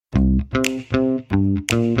Welcome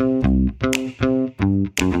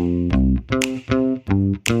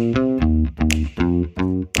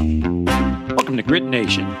to Grit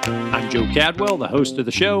Nation. I'm Joe Cadwell, the host of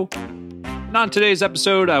the show. And on today's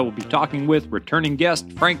episode, I will be talking with returning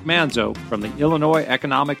guest Frank Manzo from the Illinois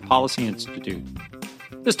Economic Policy Institute.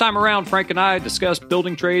 This time around, Frank and I discussed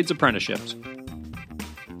building trades apprenticeships.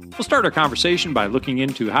 We'll start our conversation by looking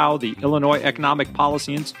into how the Illinois Economic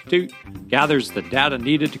Policy Institute gathers the data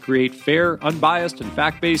needed to create fair, unbiased, and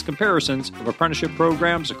fact-based comparisons of apprenticeship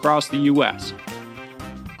programs across the U.S.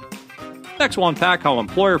 Next, we'll unpack how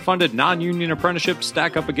employer-funded non-union apprenticeships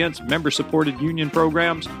stack up against member-supported union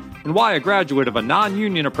programs, and why a graduate of a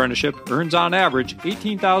non-union apprenticeship earns on average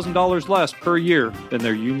 $18,000 less per year than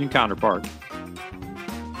their union counterpart.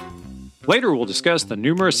 Later, we'll discuss the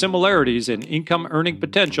numerous similarities in income earning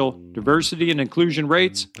potential, diversity and inclusion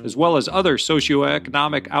rates, as well as other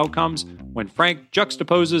socioeconomic outcomes when Frank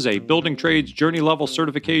juxtaposes a building trades journey level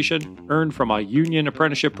certification earned from a union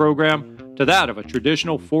apprenticeship program to that of a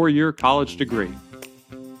traditional 4-year college degree.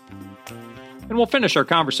 And we'll finish our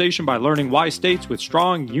conversation by learning why states with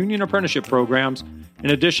strong union apprenticeship programs,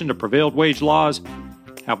 in addition to prevailed wage laws,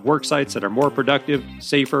 have work sites that are more productive,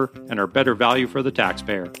 safer, and are better value for the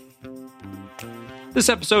taxpayer. This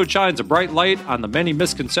episode shines a bright light on the many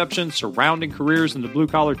misconceptions surrounding careers in the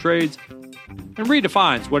blue-collar trades and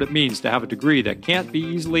redefines what it means to have a degree that can't be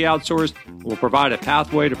easily outsourced and will provide a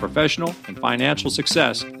pathway to professional and financial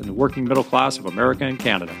success in the working middle class of America and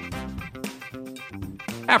Canada.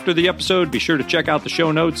 After the episode, be sure to check out the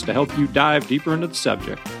show notes to help you dive deeper into the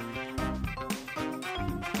subject.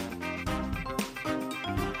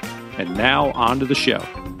 And now, on to the show.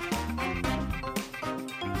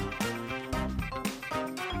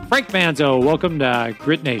 Frank Manzo, welcome to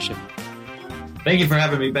Grit Nation. Thank you for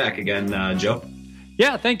having me back again, Joe.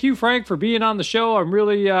 Yeah, thank you, Frank, for being on the show. I'm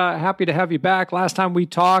really happy to have you back. Last time we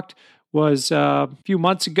talked was a few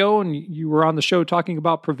months ago, and you were on the show talking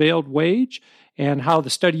about prevailed wage and how the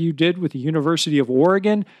study you did with the University of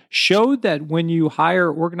Oregon showed that when you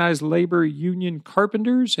hire organized labor union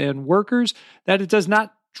carpenters and workers, that it does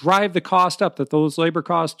not drive the cost up, that those labor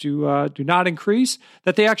costs do not increase,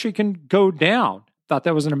 that they actually can go down. Thought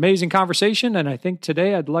that was an amazing conversation, and I think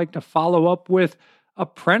today I'd like to follow up with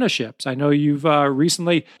apprenticeships. I know you've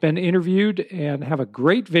recently been interviewed and have a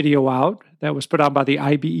great video out that was put out by the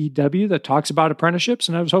IBEW that talks about apprenticeships,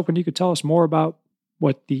 and I was hoping you could tell us more about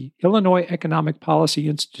what the Illinois Economic Policy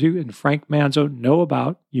Institute and Frank Manzo know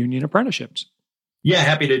about union apprenticeships. Yeah,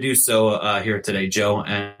 happy to do so here today, Joe.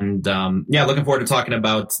 And looking forward to talking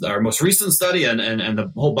about our most recent study and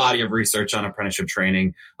the whole body of research on apprenticeship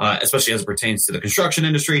training, especially as it pertains to the construction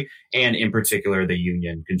industry and in particular the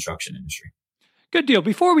union construction industry. Good deal.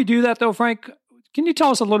 Before we do that, though, Frank, can you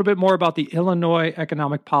tell us a little bit more about the Illinois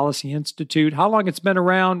Economic Policy Institute, how long it's been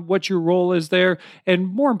around, what your role is there, and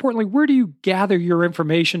more importantly, where do you gather your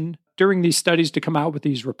information during these studies to come out with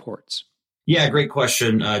these reports? Yeah, great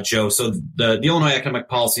question, Joe. So the Illinois Economic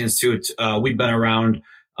Policy Institute, we've been around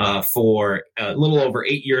for a little over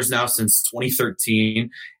 8 years now, since 2013.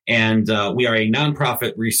 And we are a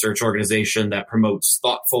nonprofit research organization that promotes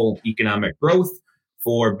thoughtful economic growth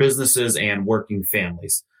for businesses and working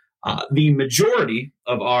families. The majority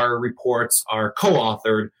of our reports are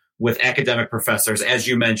co-authored with academic professors, as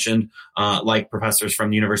you mentioned, like professors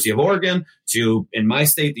from the University of Oregon to, in my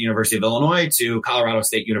state, the University of Illinois, to Colorado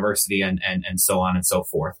State University, and so on and so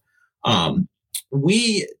forth.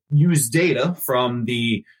 We use data from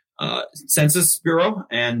the Census Bureau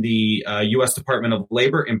and the U.S. Department of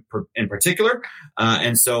Labor in particular.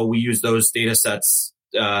 And so we use those data sets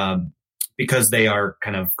because they are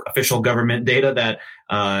kind of official government data that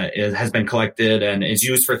has been collected and is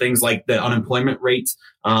used for things like the unemployment rate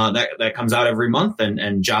that comes out every month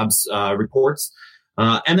and jobs reports.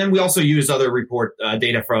 And then we also use other report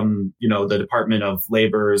data from, the Department of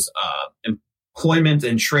Labor's Employment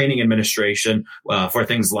and Training Administration for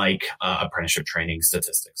things like apprenticeship training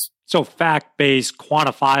statistics. So fact-based,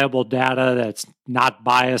 quantifiable data that's not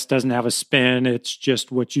biased, doesn't have a spin. It's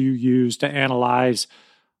just what you use to analyze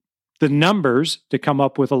the numbers to come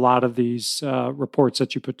up with a lot of these reports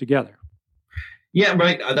that you put together. Yeah,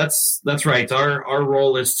 right. That's right. Our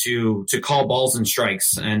role is to call balls and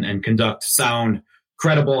strikes and conduct sound,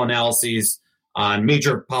 credible analyses on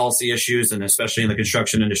major policy issues, and especially in the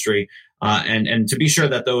construction industry, and to be sure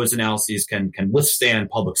that those analyses can withstand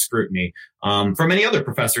public scrutiny from any other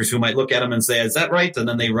professors who might look at them and say, "Is that right?" And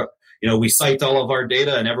then we cite all of our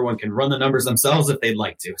data, and everyone can run the numbers themselves if they'd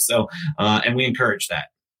like to. So, and we encourage that.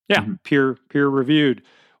 Yeah, peer reviewed.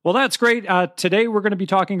 Well, that's great. Today, we're going to be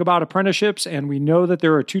talking about apprenticeships, and we know that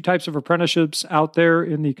there are two types of apprenticeships out there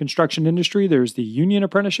in the construction industry. There's the union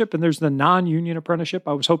apprenticeship, and there's the non-union apprenticeship.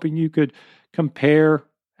 I was hoping you could compare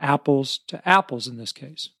apples to apples in this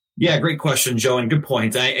case. Yeah, great question, Joe, and good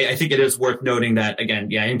point. I think it is worth noting that,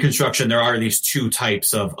 again, in construction, there are these two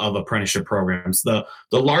types of apprenticeship programs. The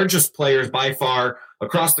largest players by far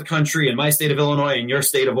across the country, in my state of Illinois and your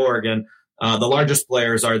state of Oregon, the largest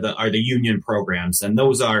players are the union programs, and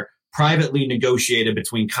those are privately negotiated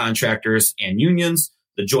between contractors and unions,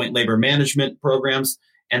 the joint labor management programs,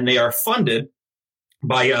 and they are funded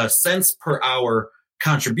by a cents per hour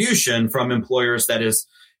contribution from employers that is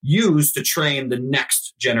used to train the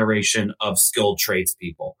next generation of skilled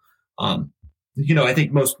tradespeople. I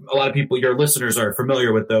think a lot of people, your listeners, are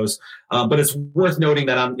familiar with those, but it's worth noting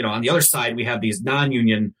that on the other side, we have these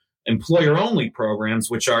non-union employer-only programs,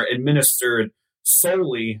 which are administered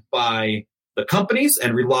solely by the companies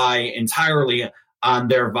and rely entirely on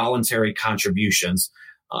their voluntary contributions.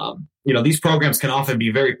 These programs can often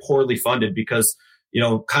be very poorly funded because,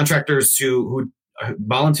 contractors who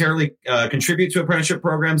voluntarily contribute to apprenticeship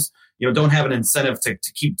programs, don't have an incentive to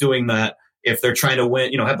keep doing that if they're trying to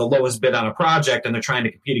win, have the lowest bid on a project and they're trying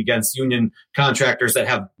to compete against union contractors that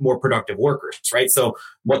have more productive workers, right? So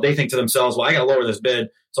what they think to themselves, well, I got to lower this bid.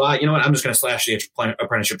 So I'm just going to slash the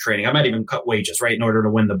apprenticeship training. I might even cut wages, right, in order to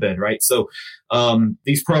win the bid, right? So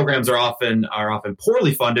these programs are often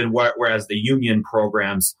poorly funded, whereas the union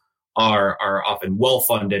programs are often well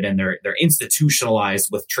funded, and they're institutionalized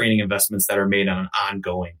with training investments that are made on an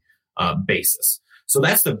ongoing basis. So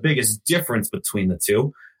that's the biggest difference between the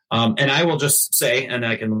two. And I will just say, and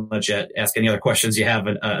I can let you ask any other questions you have,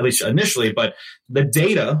 at least initially, but the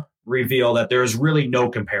data reveal that there is really no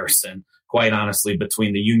comparison, quite honestly,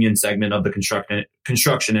 between the union segment of the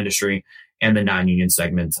construction industry and the non-union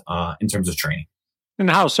segment in terms of training. And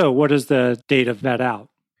how so? What does the data vet out?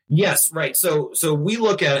 Yes, right. So we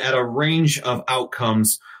look at a range of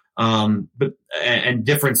outcomes and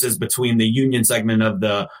differences between the union segment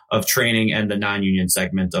of training and the non-union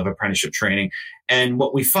segment of apprenticeship training. And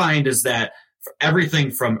what we find is that for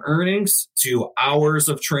everything from earnings to hours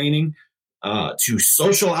of training to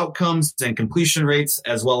social outcomes and completion rates,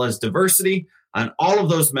 as well as diversity, on all of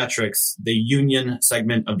those metrics, the union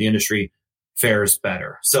segment of the industry fares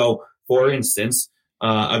better. So, for instance,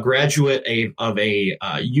 a graduate of a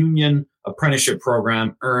union apprenticeship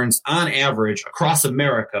program earns on average across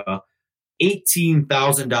America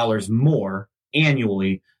 $18,000 more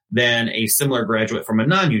annually than a similar graduate from a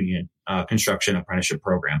non-union construction apprenticeship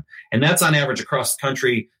program. And that's on average across the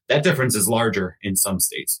country. That difference is larger in some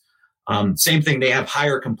states. Same thing, they have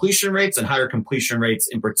higher completion rates, and higher completion rates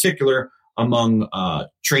in particular among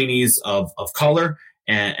trainees of color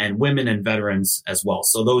and women and veterans as well.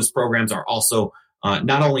 So those programs are also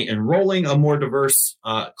not only enrolling a more diverse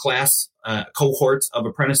cohort of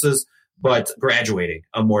apprentices, but graduating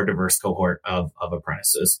a more diverse cohort of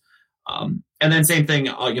apprentices. And then same thing,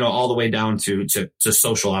 all the way down to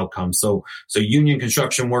social outcomes. So union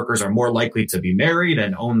construction workers are more likely to be married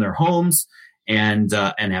and own their homes and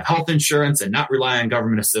have health insurance and not rely on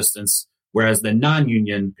government assistance. Whereas the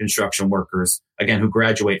non-union construction workers, again, who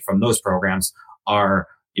graduate from those programs are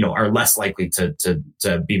less likely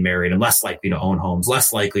to be married and less likely to own homes,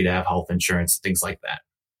 less likely to have health insurance, things like that.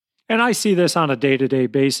 And I see this on a day-to-day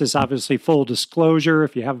basis. Obviously, full disclosure,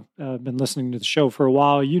 if you have been listening to the show for a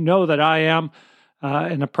while, you know that I am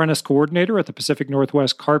an apprentice coordinator at the Pacific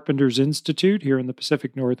Northwest Carpenters Institute here in the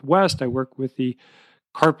Pacific Northwest. I work with the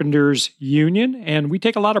Carpenters Union, and we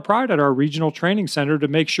take a lot of pride at our regional training center to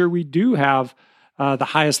make sure we do have the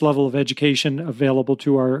highest level of education available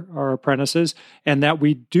to our apprentices, and that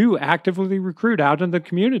we do actively recruit out in the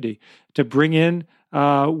community to bring in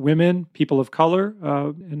women, people of color,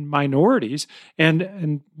 and minorities,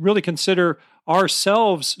 and really consider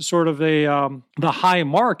ourselves sort of the high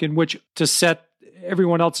mark in which to set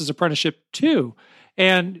everyone else's apprenticeship to.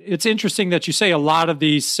 And it's interesting that you say a lot of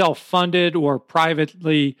these self-funded or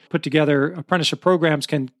privately put together apprenticeship programs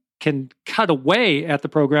can cut away at the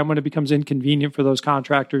program when it becomes inconvenient for those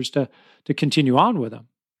contractors to continue on with them.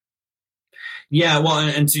 Yeah, well,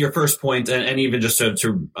 and to your first point, and even just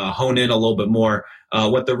to hone in a little bit more,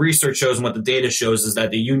 what the research shows and what the data shows is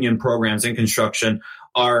that the union programs in construction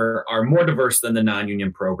are more diverse than the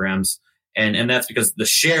non-union programs. And that's because the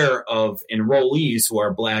share of enrollees who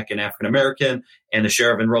are Black and African American and the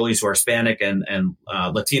share of enrollees who are Hispanic and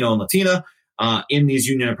Latino and Latina in these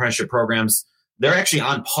union apprenticeship programs, they're actually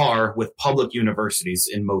on par with public universities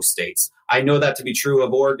in most states. I know that to be true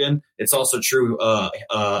of Oregon. It's also true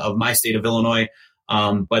of my state of Illinois.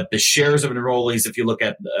 But the shares of enrollees, if you look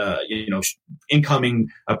at incoming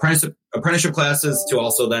apprenticeship classes to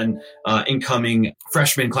also then incoming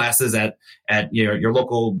freshman classes at your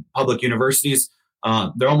local public universities,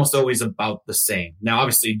 they're almost always about the same. Now,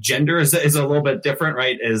 obviously, gender is a little bit different,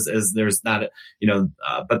 right? As there's not,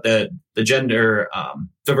 but the gender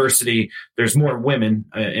diversity, there's more women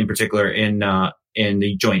in particular in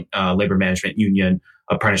the joint labor management union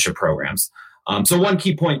apprenticeship programs. So one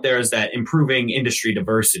key point there is that improving industry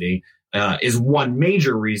diversity is one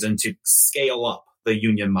major reason to scale up the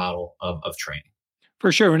union model of training.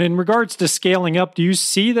 For sure. And in regards to scaling up, do you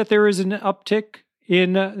see that there is an uptick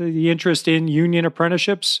in the interest in union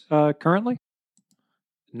apprenticeships currently?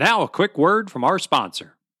 Now, a quick word from our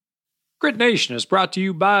sponsor. Grit Nation is brought to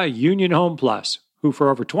you by Union Home Plus, who for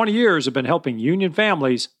over 20 years have been helping union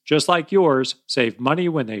families, just like yours, save money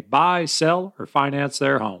when they buy, sell, or finance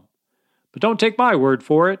their home. But don't take my word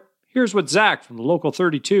for it. Here's what Zach from the Local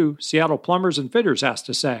 32, Seattle Plumbers and Fitters, has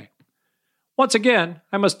to say. Once again,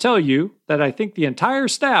 I must tell you that I think the entire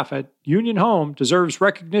staff at Union Home deserves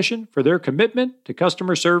recognition for their commitment to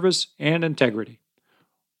customer service and integrity.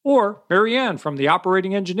 Or Marianne from the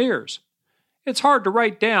Operating Engineers. It's hard to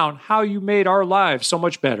write down how you made our lives so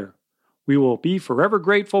much better. We will be forever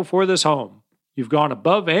grateful for this home. You've gone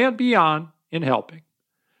above and beyond in helping.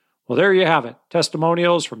 Well, there you have it,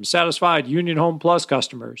 testimonials from satisfied Union Home Plus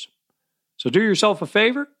customers. So do yourself a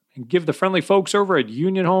favor and give the friendly folks over at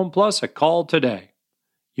Union Home Plus a call today.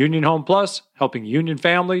 Union Home Plus, helping union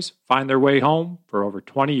families find their way home for over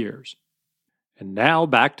 20 years. And now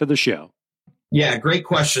back to the show. Yeah, great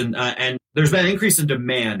question. And there's been an increase in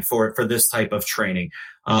demand for this type of training.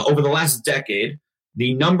 Over the last decade,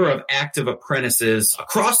 the number of active apprentices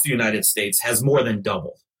across the United States has more than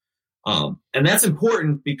doubled. And that's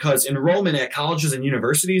important because enrollment at colleges and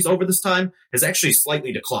universities over this time has actually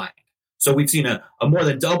slightly declined. So we've seen a more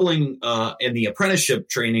than doubling in the apprenticeship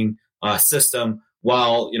training system,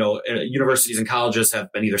 while universities and colleges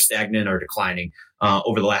have been either stagnant or declining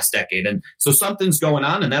over the last decade. And so something's going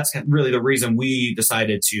on, and that's really the reason we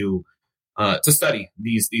decided to study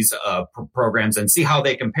these programs and see how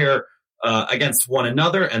they compare against one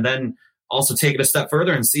another, and then also take it a step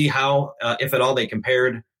further and see how, if at all, they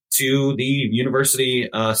compared to the university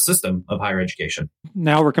system of higher education.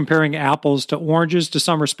 Now we're comparing apples to oranges to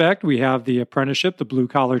some respect. We have the apprenticeship, the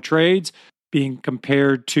blue-collar trades, being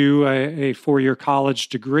compared to a four-year college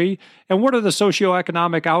degree. And what are the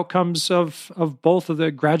socioeconomic outcomes of both of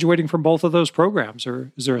the graduating from both of those programs?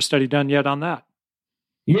 Or is there a study done yet on that?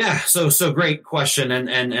 Yeah, so great question,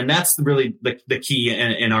 and that's really the key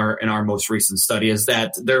in our most recent study is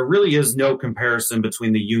that there really is no comparison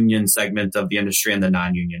between the union segment of the industry and the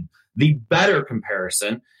non-union. The better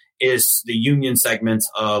comparison is the union segment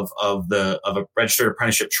of a registered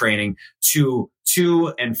apprenticeship training to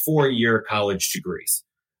 2- and 4-year college degrees.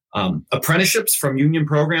 Apprenticeships from union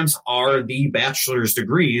programs are the bachelor's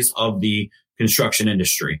degrees of the construction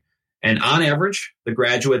industry. And on average, the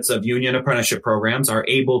graduates of union apprenticeship programs are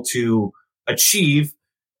able to achieve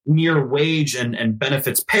near wage and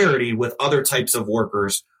benefits parity with other types of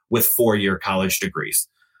workers with 4-year college degrees.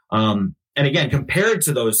 And again, compared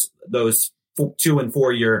to those 2- and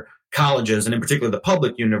 4-year colleges, and in particular the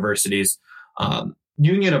public universities,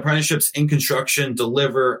 union apprenticeships in construction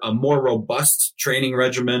deliver a more robust training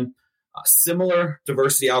regimen, similar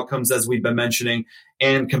diversity outcomes as we've been mentioning,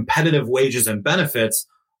 and competitive wages and benefits,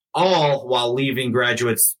 all while leaving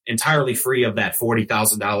graduates entirely free of that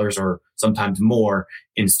 $40,000 or sometimes more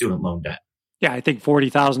in student loan debt. Yeah, I think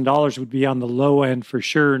 $40,000 would be on the low end for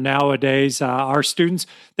sure nowadays. Our students,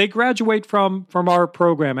 they graduate from our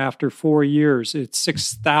program after 4 years. It's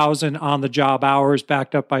 6,000 on-the-job hours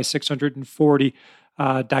backed up by 640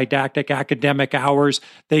 didactic academic hours.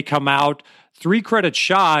 They come out 3 credits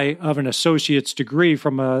shy of an associate's degree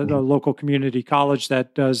from a local community college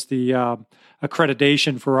that does the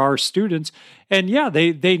accreditation for our students. And yeah,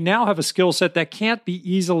 they now have a skill set that can't be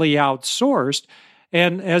easily outsourced.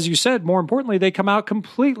 And as you said, more importantly, they come out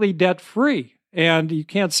completely debt-free. And you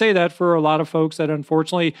can't say that for a lot of folks that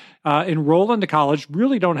unfortunately enroll into college,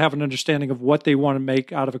 really don't have an understanding of what they want to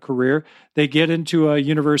make out of a career. They get into a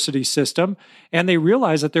university system and they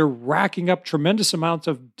realize that they're racking up tremendous amounts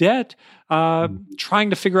of debt trying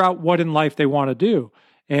to figure out what in life they want to do.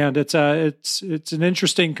 And it's an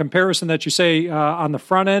interesting comparison that you say on the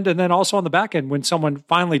front end and then also on the back end when someone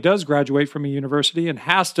finally does graduate from a university and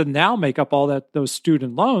has to now make up all those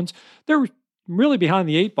student loans, they're really behind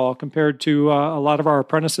the 8 ball compared to a lot of our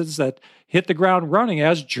apprentices that hit the ground running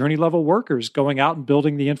as journey level workers going out and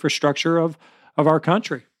building the infrastructure of our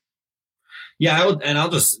country. Yeah, I'll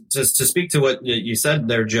just to speak to what you said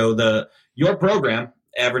there, Joe. your program,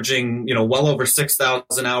 averaging, well over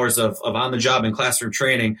 6,000 hours of on-the-job and classroom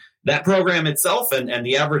training, that program itself and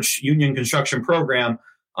the average union construction program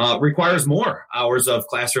requires more hours of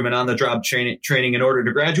classroom and on-the-job training in order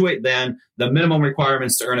to graduate than the minimum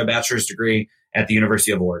requirements to earn a bachelor's degree at the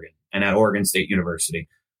University of Oregon and at Oregon State University.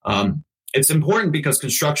 It's important because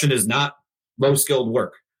construction is not low-skilled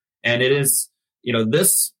work. And it is,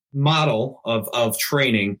 this model of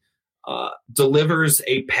training delivers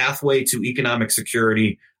a pathway to economic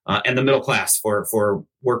security and the middle class for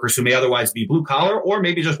workers who may otherwise be blue collar, or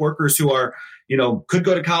maybe just workers who are, could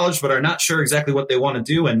go to college but are not sure exactly what they want to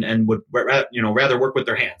do and would, rather work with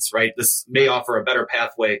their hands, right? This may offer a better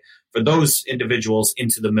pathway for those individuals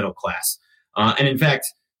into the middle class. And in fact,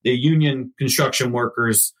 the union construction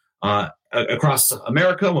workers across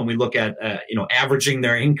America, when we look at averaging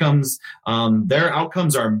their incomes, their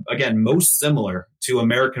outcomes are, again, most similar to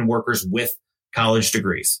American workers with college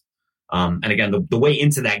degrees. And again, the way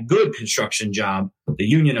into that good construction job, the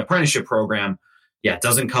union apprenticeship program,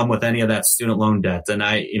 doesn't come with any of that student loan debt. And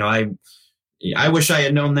I wish I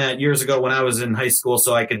had known that years ago when I was in high school,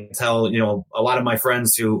 so I could tell, a lot of my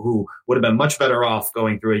friends who would have been much better off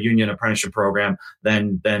going through a union apprenticeship program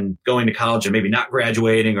than going to college and maybe not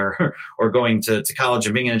graduating or going to college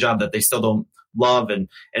and being in a job that they still don't love. And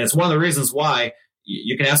it's one of the reasons why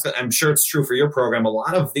you can ask, I'm sure it's true for your program. A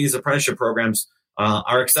lot of these apprenticeship programs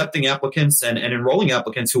are accepting applicants and enrolling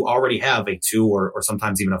applicants who already have a 2 or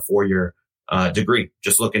sometimes even a 4-year degree,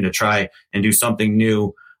 just looking to try and do something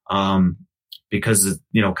new. Because,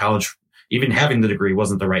 college, even having the degree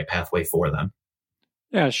wasn't the right pathway for them.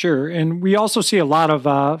 Yeah, sure. And we also see a lot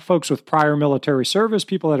of folks with prior military service,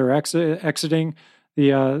 people that are exiting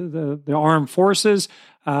the armed forces,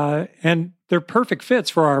 and they're perfect fits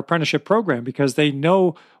for our apprenticeship program because they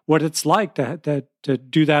know what it's like to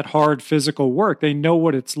do that hard physical work. They know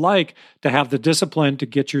what it's like to have the discipline to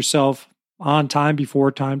get yourself on time,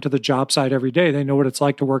 before time to the job site every day. They know what it's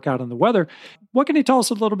like to work out in the weather. What can you tell us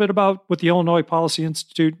a little bit about what the Illinois Policy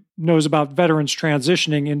Institute knows about veterans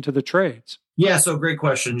transitioning into the trades? Yeah, so great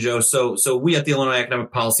question, Joe. So we at the Illinois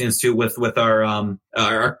Academic Policy Institute with our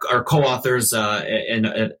co-authors and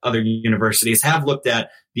at other universities have looked at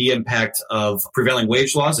the impact of prevailing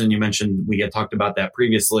wage laws, and you mentioned we had talked about that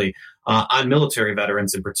previously, on military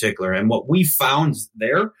veterans in particular. And what we found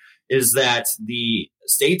there is that the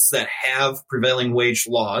states that have prevailing wage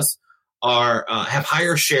laws have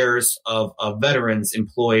higher shares of veterans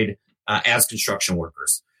employed as construction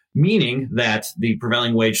workers, meaning that the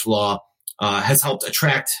prevailing wage law has helped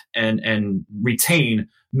attract and retain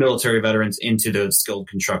military veterans into the skilled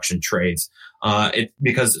construction trades. Partly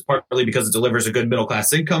because it delivers a good middle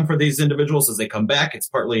class income for these individuals as they come back. It's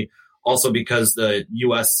partly also because the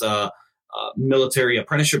U.S. Military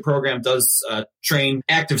apprenticeship program does train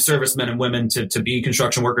active servicemen and women to be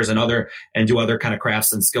construction workers and do other kind of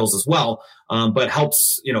crafts and skills as well, but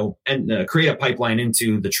helps and create a pipeline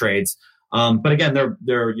into the trades. But again,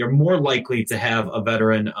 you're more likely to have a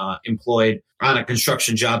veteran employed on a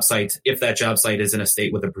construction job site if that job site is in a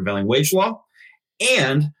state with a prevailing wage law,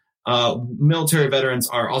 and military veterans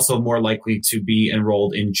are also more likely to be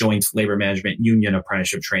enrolled in joint labor management union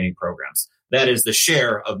apprenticeship training programs. That is, the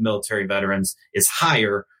share of military veterans is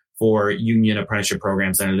higher for union apprenticeship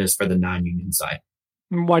programs than it is for the non-union side.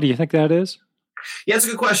 Why do you think that is? Yeah, it's a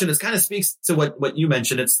good question. It kind of speaks to what you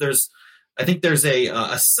mentioned. I think there's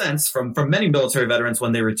a sense from many military veterans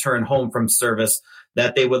when they return home from service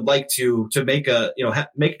that they would like to make a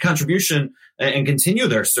contribution and continue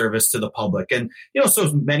their service to the public. And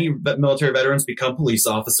so many military veterans become police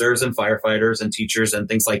officers and firefighters and teachers and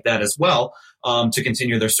things like that as well, to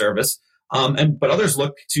continue their service. But others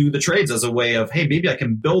look to the trades as a way of, hey, maybe I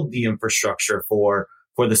can build the infrastructure for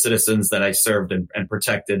the citizens that I served and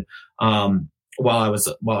protected while I was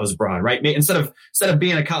abroad, right? Instead of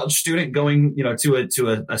being a college student going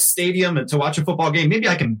to a stadium and to watch a football game, maybe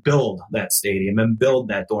I can build that stadium and build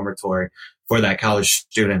that dormitory for that college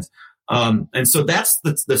student. And so that's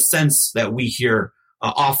the sense that we hear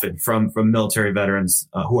often from military veterans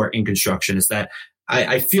who are in construction, is that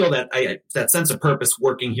I feel that that sense of purpose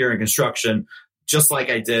working here in construction, just like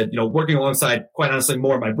I did, working alongside, quite honestly,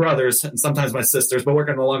 more of my brothers and sometimes my sisters, but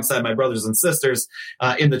working alongside my brothers and sisters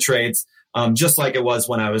in the trades, just like it was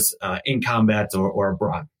when I was in combat or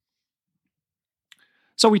abroad.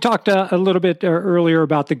 So we talked a little bit earlier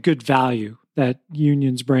about the good value that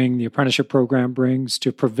unions bring, the apprenticeship program brings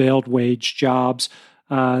to prevailed wage jobs.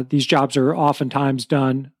 These jobs are oftentimes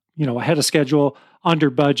done, ahead of schedule,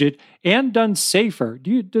 under budget, and done safer.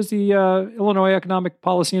 Does the Illinois Economic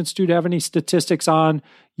Policy Institute have any statistics on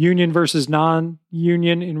union versus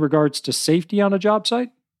non-union in regards to safety on a job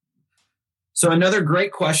site? So another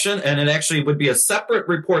great question, and it actually would be a separate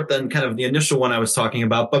report than kind of the initial one I was talking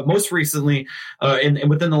about. But most recently,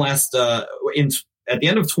 within the last, at the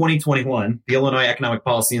end of 2021, the Illinois Economic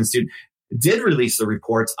Policy Institute did release a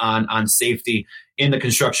report on safety in the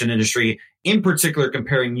construction industry, in particular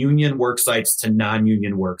comparing union work sites to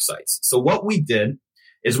non-union work sites. So what we did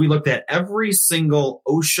is we looked at every single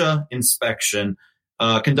OSHA inspection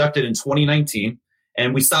conducted in 2019.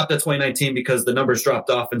 And we stopped at 2019 because the numbers dropped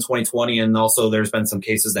off in 2020. And also there's been some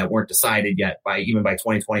cases that weren't decided yet by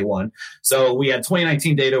 2021. So we had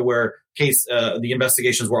 2019 data where the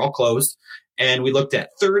investigations were all closed. And we looked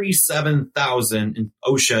at 37,000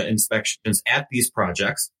 OSHA inspections at these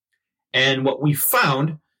projects. And what we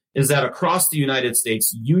found is that across the United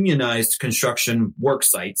States, unionized construction work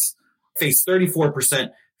sites face 34%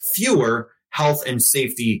 fewer health and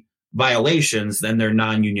safety violations than their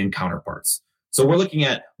non-union counterparts. So we're looking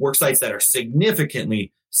at work sites that are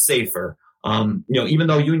significantly safer. Even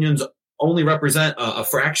though unions only represent a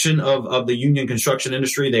fraction of the union construction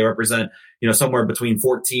industry, they represent, somewhere between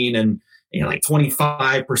 14 and, like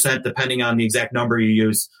 25%, depending on the exact number you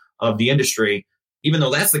use of the industry. Even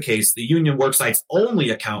though that's the case, the union work sites only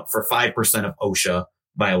account for 5% of OSHA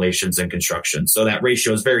violations in construction. So that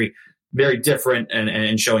ratio is very, very different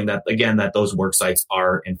and showing that, again, that those work sites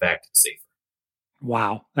are in fact safer.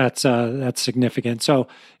 Wow, that's significant. So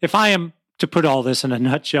if I am to put all this in a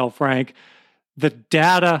nutshell, Frank, the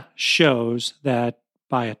data shows that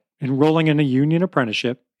by enrolling in a union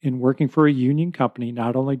apprenticeship and working for a union company,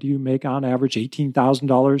 not only do you make on average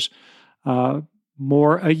 $18,000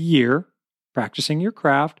 more a year practicing your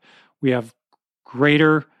craft, we have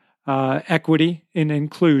greater equity and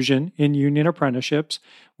inclusion in union apprenticeships.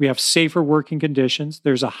 We have safer working conditions.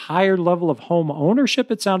 There's a higher level of home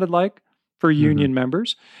ownership, it sounded like, for union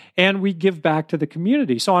members, and we give back to the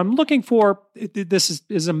community. So I'm looking for, this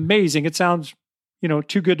is amazing. It sounds,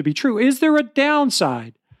 too good to be true. Is there a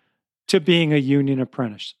downside to being a union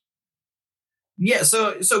apprentice? Yeah,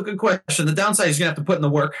 so good question. The downside is you're gonna have to put in the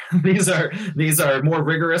work. These are more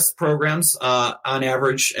rigorous programs on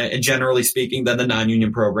average, and generally speaking, than the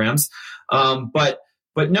non-union programs. But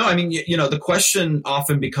no, I mean, the question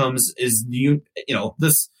often becomes: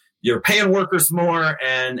 you're paying workers more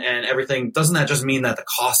and everything. Doesn't that just mean that the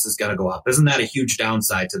cost is going to go up? Isn't that a huge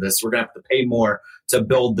downside to this? We're going to have to pay more to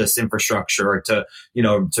build this infrastructure or to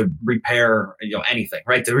repair, anything,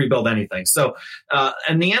 right? To rebuild anything. So,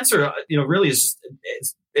 and the answer, really is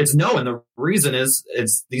it's no. And the reason is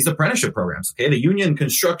these apprenticeship programs. Okay. The union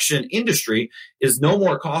construction industry is no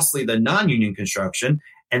more costly than non-union construction.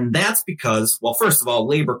 And that's because, well, first of all,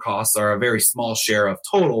 labor costs are a very small share of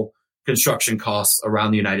total construction costs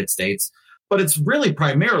around the United States. But it's really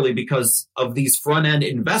primarily because of these front-end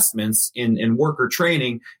investments in worker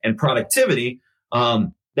training and productivity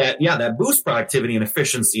that boost productivity and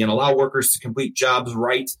efficiency and allow workers to complete jobs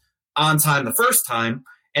right on time the first time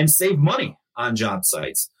and save money on job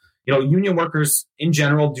sites. Union workers in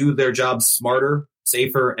general do their jobs smarter,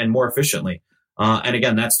 safer, and more efficiently. And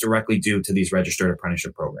again, that's directly due to these registered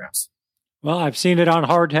apprenticeship programs. Well, I've seen it on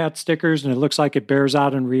hard hat stickers, and it looks like it bears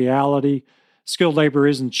out in reality. Skilled labor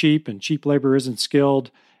isn't cheap, and cheap labor isn't skilled.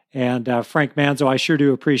 And Frank Manzo, I sure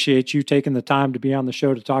do appreciate you taking the time to be on the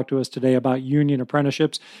show to talk to us today about union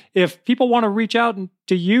apprenticeships. If people want to reach out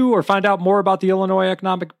to you or find out more about the Illinois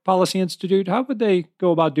Economic Policy Institute, how would they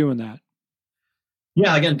go about doing that?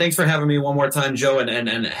 Yeah, again, thanks for having me one more time, Joe,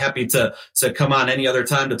 and happy to come on any other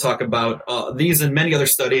time to talk about these and many other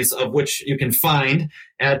studies, of which you can find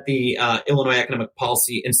at the Illinois Economic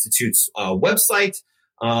Policy Institute's website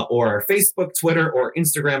or our Facebook, Twitter, or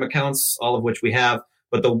Instagram accounts, all of which we have.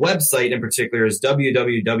 But the website in particular is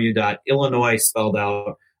www.illinois, spelled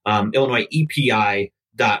out,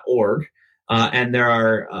 illinoisepi.org. And there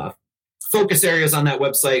are focus areas on that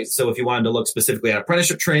website. So if you wanted to look specifically at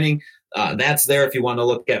apprenticeship training, that's there. If you want to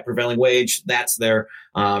look at prevailing wage, that's there.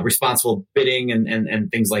 Responsible bidding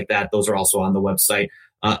and things like that, those are also on the website.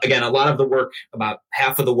 Again, a lot of the work, about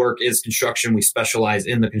half of the work, is construction. We specialize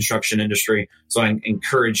in the construction industry. So I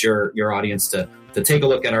encourage your audience to take a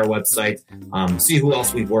look at our website, see who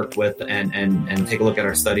else we've worked with, and take a look at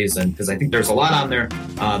our studies. And because I think there's a lot on there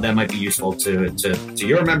that might be useful to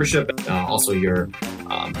your membership, also your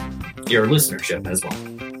listenership as well.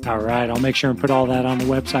 All right. I'll make sure and put all that on the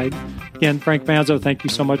website. Again, Frank Manzo, thank you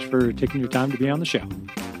so much for taking your time to be on the show.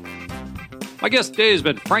 My guest today has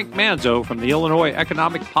been Frank Manzo from the Illinois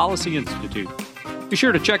Economic Policy Institute. Be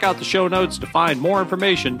sure to check out the show notes to find more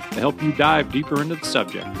information to help you dive deeper into the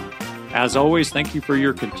subject. As always, thank you for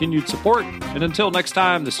your continued support. And until next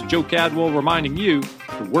time, this is Joe Cadwell reminding you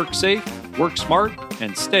to work safe, work smart,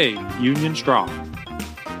 and stay union strong.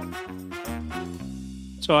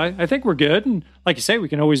 So I think we're good. And like you say, we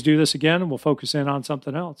can always do this again and we'll focus in on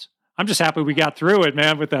something else. I'm just happy we got through it,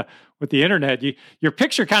 man, with the internet. Your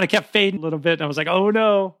picture kind of kept fading a little bit. And I was like, oh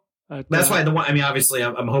no. That's why obviously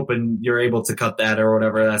I'm hoping you're able to cut that or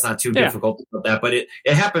whatever. That's not too difficult to cut that, but it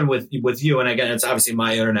happened with you. And again, it's obviously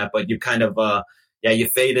my internet, but you kind of, you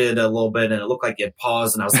faded a little bit and it looked like you had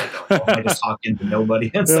paused and I was like, oh, am I just talking to nobody?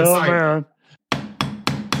 And so, sorry. Man.